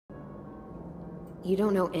You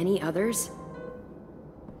don't know any others?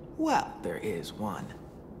 Well, there is one.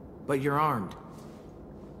 But you're armed.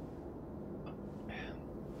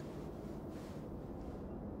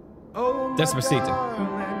 Oh, Despacito.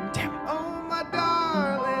 Darling. Damn it. Oh, my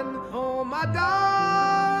darling. Oh, my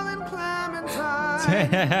darling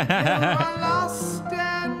Clementine. You are lost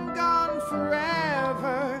and gone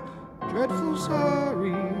forever. Dreadful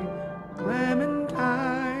sorry,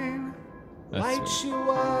 Clementine. That's Light sweet. she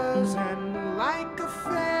was and like a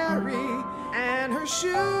fairy, and her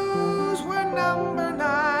shoes were number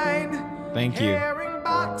 9. Thank you. Herring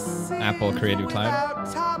boxes Apple Creative Cloud.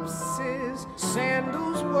 without topses,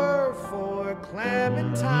 sandals were for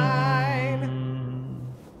Clementine.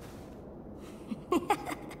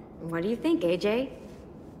 What do you think, AJ?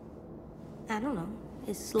 I don't know.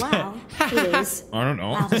 It's loud. It is. I don't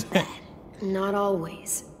know. Loud is bad. Not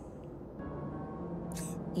always.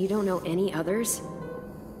 You don't know any others?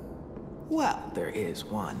 Well, there is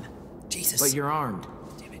one. Jesus. But you're armed.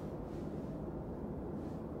 Damn it.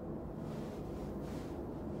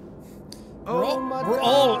 We're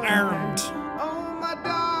all armed. Oh, my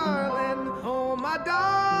darling. Oh, my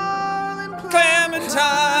darling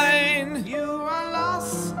Clementine! You are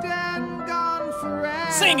lost and gone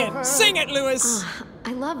forever. Sing it, Lewis! Ah,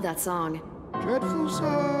 I love that song. Dreadful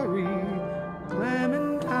sorry,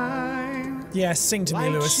 Clementine. Yeah, sing to me,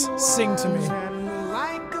 Lewis. Sing to me. And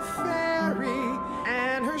like a fairy,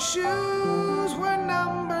 and her shoes were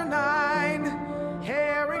number 9.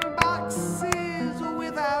 Herring boxes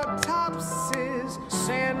without topses,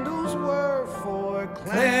 sandals were for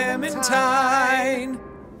Clementine.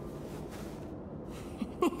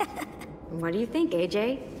 What do you think,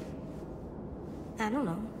 AJ? I don't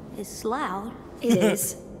know. It's loud. It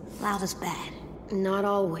is. Loud is bad. Not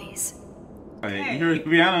always. Hey, you're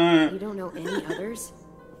piano. You don't know any others?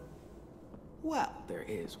 Well, there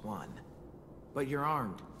is one. But you're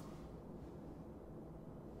armed.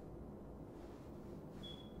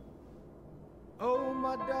 Oh,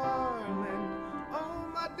 my darling.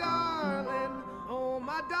 Oh, my darling. Oh,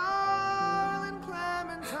 my darling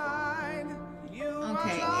Clementine. You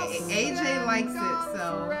Okay, are lost AJ and likes it, gone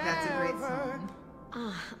so that's a great forever. song.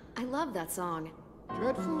 Ah, I love that song.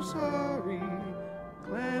 Dreadful sorry,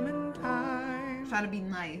 Clementine. Try to be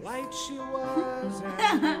nice. Light she was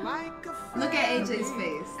and like a fairy. Look at AJ's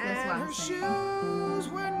face. That's what And I'm her saying. shoes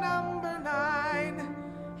were number 9.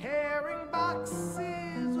 Herring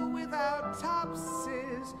boxes without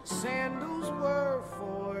topses, sandals were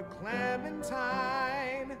for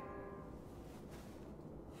Clementine.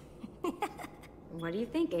 What do you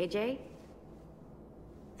think, AJ?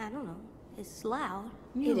 I don't know. It's loud.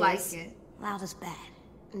 You It like is. it. Loud is bad.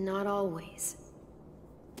 Not always.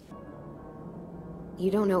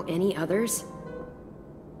 You don't know any others?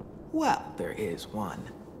 Well, there is one.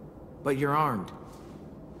 But you're armed.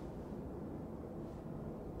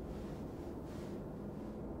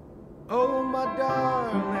 Oh, my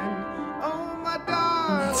darling. Oh, my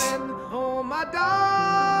darling. Oh, my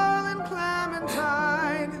darling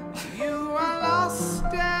Clementine. You are lost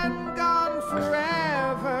and gone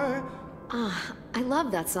forever. Ah, I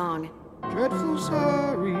love that song. Dreadful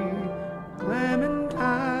sorry,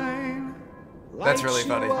 Clementine. That's really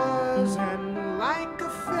funny. Was and like a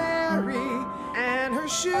fairy, and her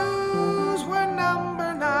shoes were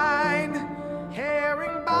number 9.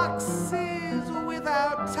 Herring boxes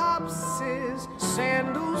without topses,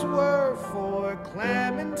 sandals were for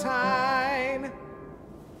Clementine.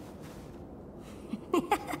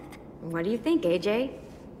 What do you think, AJ?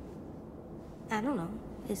 I don't know.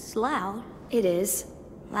 It's loud. It is.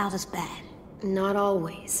 Loud is bad. Not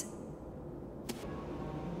always.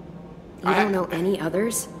 You don't know any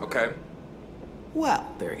others? Okay. Well,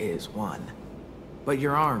 there is one. But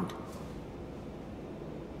you're armed.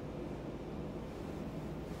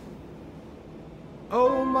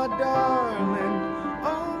 Oh, my darling.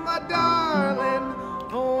 Oh, my darling.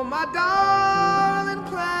 Oh, my darling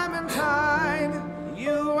Clementine.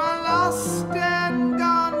 You are lost and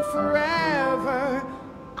gone forever.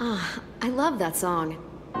 Ah, I love that song.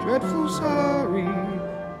 Dreadful sorry,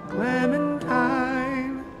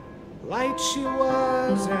 Clementine. Light she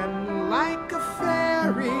was and like a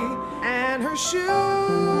fairy, and her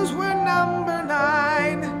shoes were number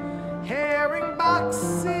 9. Herring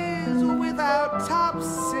boxes without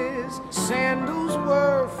topses, sandals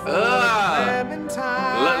were for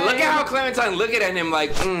Clementine. Look at how Clementine looking at him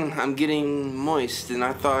like, I'm getting moist, and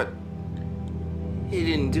I thought he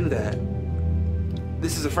didn't do that.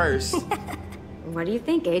 This is a first. What do you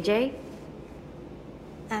think, AJ?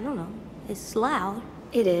 I don't know. It's loud.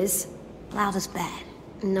 It is. Loud is bad.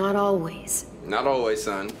 Not always. Not always,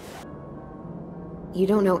 son. You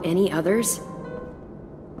don't know any others?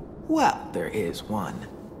 Well, there is one.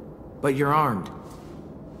 But you're armed.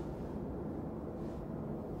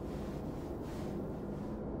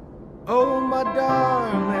 Oh, my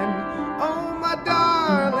darling. Oh, my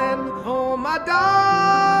darling. Oh, my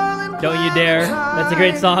darling. Don't you dare. That's a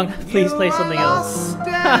great song. Please play something else.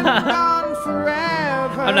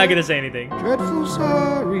 I'm not gonna say anything. Dreadful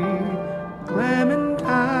sorry,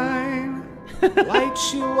 Clementine. Light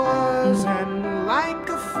she was and like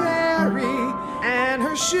a fairy, and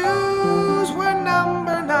her shoes were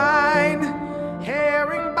number 9.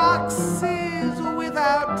 Herring boxes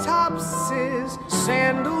without topses,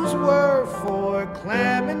 sandals were for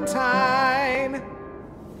Clementine.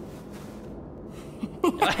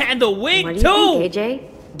 And the wink What do too! you think,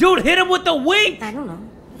 AJ? Dude, hit him with the wink! I don't know.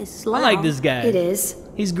 It's loud. I like this guy. It is.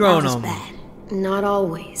 He's grown Loud is on me. bad. Not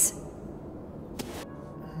always.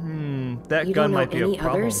 That You gun don't know might be any a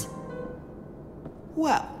problem. others?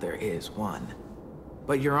 Well, there is one.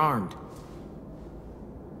 But you're armed.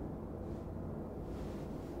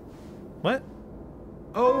 What?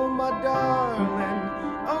 Oh, my darling.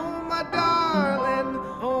 Oh, my darling.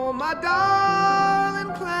 Oh, my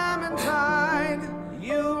darling Clementine.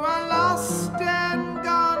 You are lost and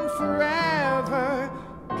gone forever.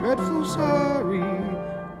 Dreadful sorry,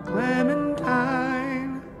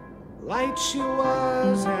 Clementine. Light she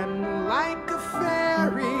was and like a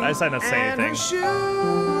fairy. I decided not to say and anything. her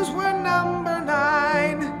shoes were number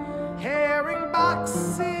 9. Herring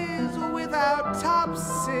boxes without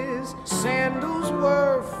topses, sandals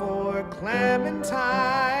were for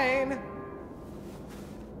Clementine.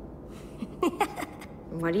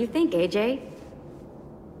 What do you think, AJ?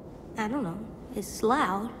 I don't know. It's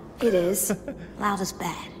loud. It is. Loud is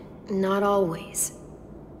bad. Not always.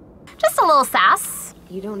 Just a little sass.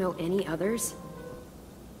 You don't know any others?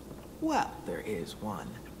 Well, there is one.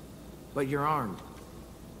 But you're armed.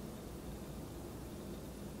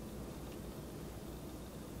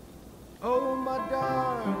 Oh, my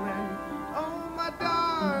darling. Oh, my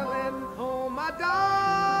darling. Oh, my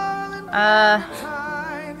darling.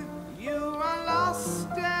 Clementine. You are lost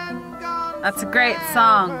and gone That's a great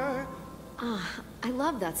song. forever. I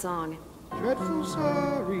love that song. Dreadful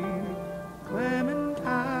sorry,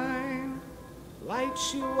 Clementine. Light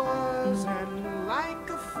she was and like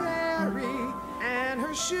a fairy, and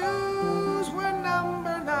her shoes were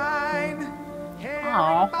number 9.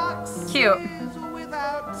 Aw, cute.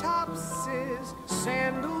 Without topses,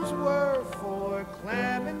 sandals were for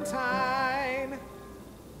Clementine.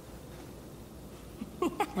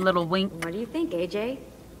 Little wink. What do you think, AJ?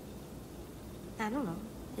 I don't know.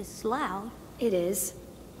 It's loud. It is.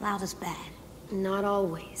 Loud is bad. Not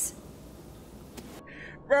always.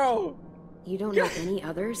 Bro. You don't know any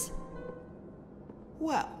others?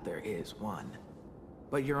 Well, there is one.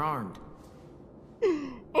 But you're armed.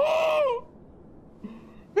 Oh!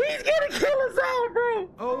 He's gonna kill us all, bro.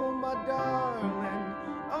 Oh, my darling.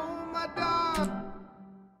 Oh, my darling.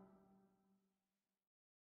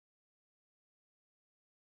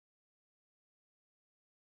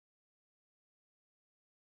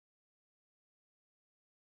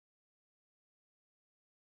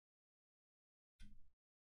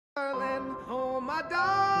 Oh, my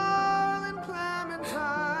darling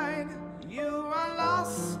Clementine, you are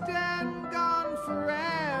lost and gone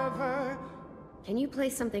forever. Can you play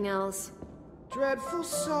something else? Dreadful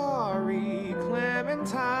sorry,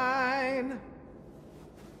 Clementine.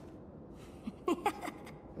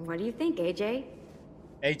 What do you think, AJ?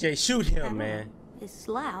 AJ, shoot him, man. It's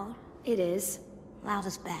loud. It is. Loud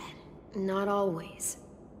is bad. Not always.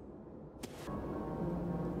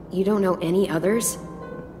 You don't know any others?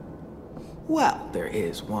 Well, there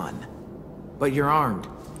is one. But you're armed.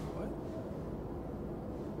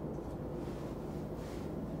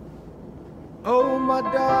 Oh, my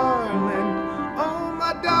darling. Oh,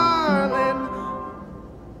 my darling.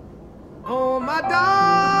 Oh, my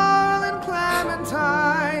darling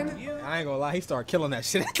Clementine. I ain't gonna lie, he started killing that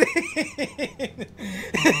shit at the end.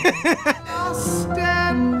 Lost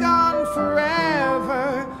and gone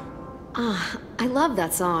forever. I love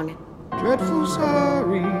that song. Dreadful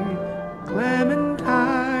sorry,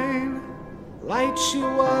 Clementine. Light she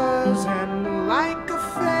was and like a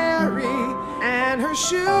fairy, and her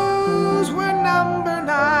shoes were number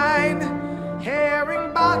 9.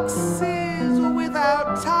 Herring boxes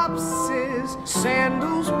without topses,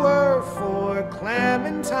 sandals were for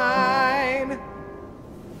Clementine.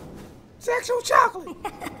 Sexual chocolate.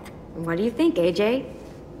 What do you think, AJ?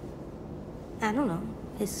 I don't know.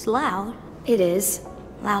 It's loud. It is.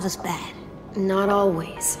 Loud is bad. Not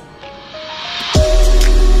always.